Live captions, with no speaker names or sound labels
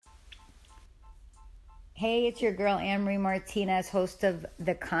Hey, it's your girl Anne-Marie Martinez, host of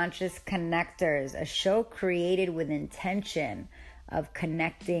The Conscious Connectors, a show created with intention of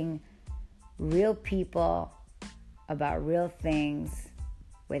connecting real people about real things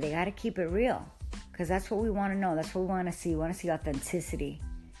where they got to keep it real, because that's what we want to know. That's what we want to see. We want to see authenticity.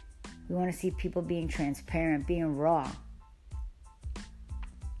 We want to see people being transparent, being raw.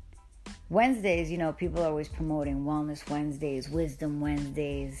 Wednesdays, people are always promoting Wellness Wednesdays, Wisdom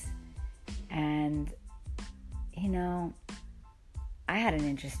Wednesdays, and I had an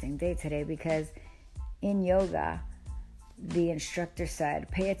interesting day today because in yoga, the instructor said,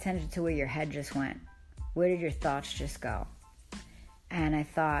 pay attention to where your head just went. Where did your thoughts just go? And I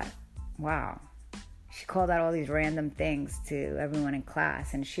thought, wow. She called out all these random things to everyone in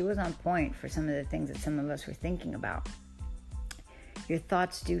class, and she was on point for some of the things that some of us were thinking about. Your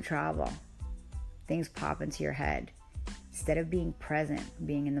thoughts do travel. Things pop into your head. Instead of being present,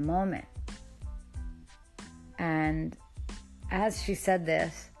 being in the moment. And as she said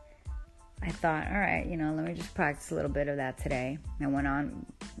this, I thought, all right, let me just practice a little bit of that today. I went on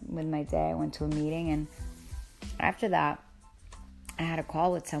with my day. I went to a meeting, and after that, I had a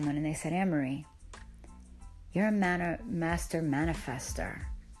call with someone, and they said, Anne-Marie, you're a master manifester.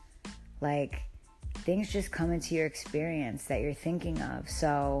 Like, things just come into your experience that you're thinking of.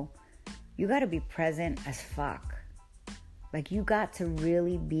 So you got to be present as fuck. Like, you got to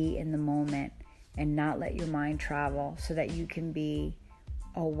really be in the moment and not let your mind travel so that you can be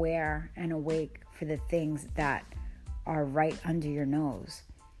aware and awake for the things that are right under your nose,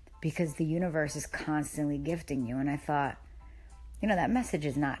 because the universe is constantly gifting you. And I thought, that message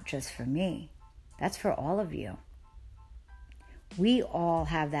is not just for me. That's for all of you. We all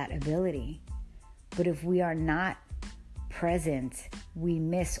have that ability. But if we are not present, we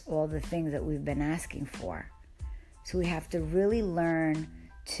miss all the things that we've been asking for. So we have to really learn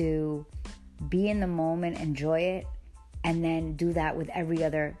to be in the moment, enjoy it, and then do that with every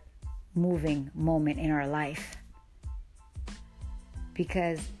other moving moment in our life.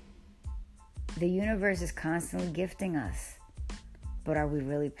 Because the universe is constantly gifting us. But are we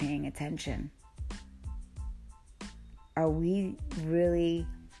really paying attention? Are we really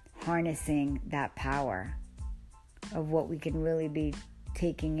harnessing that power of what we can really be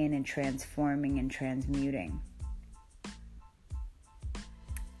taking in and transforming and transmuting?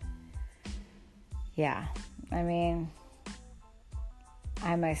 Yeah, I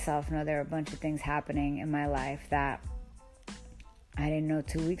myself know there are a bunch of things happening in my life that I didn't know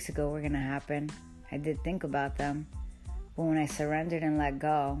 2 weeks ago were going to happen. I did think about them, but when I surrendered and let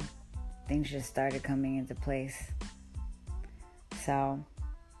go, things just started coming into place. So,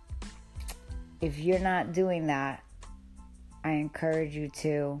 if you're not doing that, I encourage you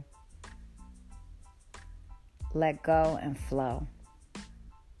to let go and flow.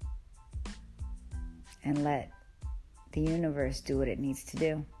 And let the universe do what it needs to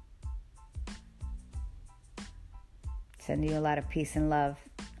do. Sending you a lot of peace and love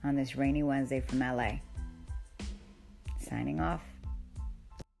on this rainy Wednesday from LA. Signing off.